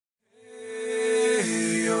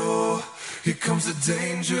Here comes the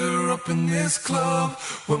danger up in this club.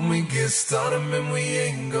 When we get started, man, we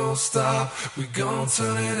ain't gon' stop. We gon'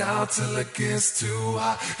 turn it out till it gets too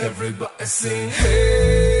hot. Everybody sing,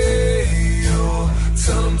 hey, yo.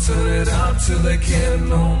 Tell them turn it out till they can't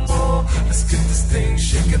no more. Let's get this thing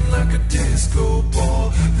shaking like a disco ball.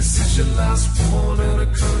 This is your last one and a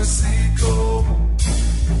courtesy call.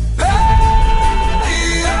 Hey,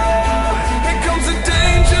 yo. Here comes the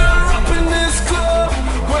danger up in this club.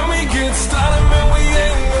 When we get started, man, we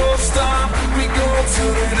ain't gon' stop. We gon'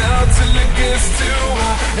 turn it out till it gets too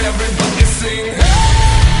hot. Everybody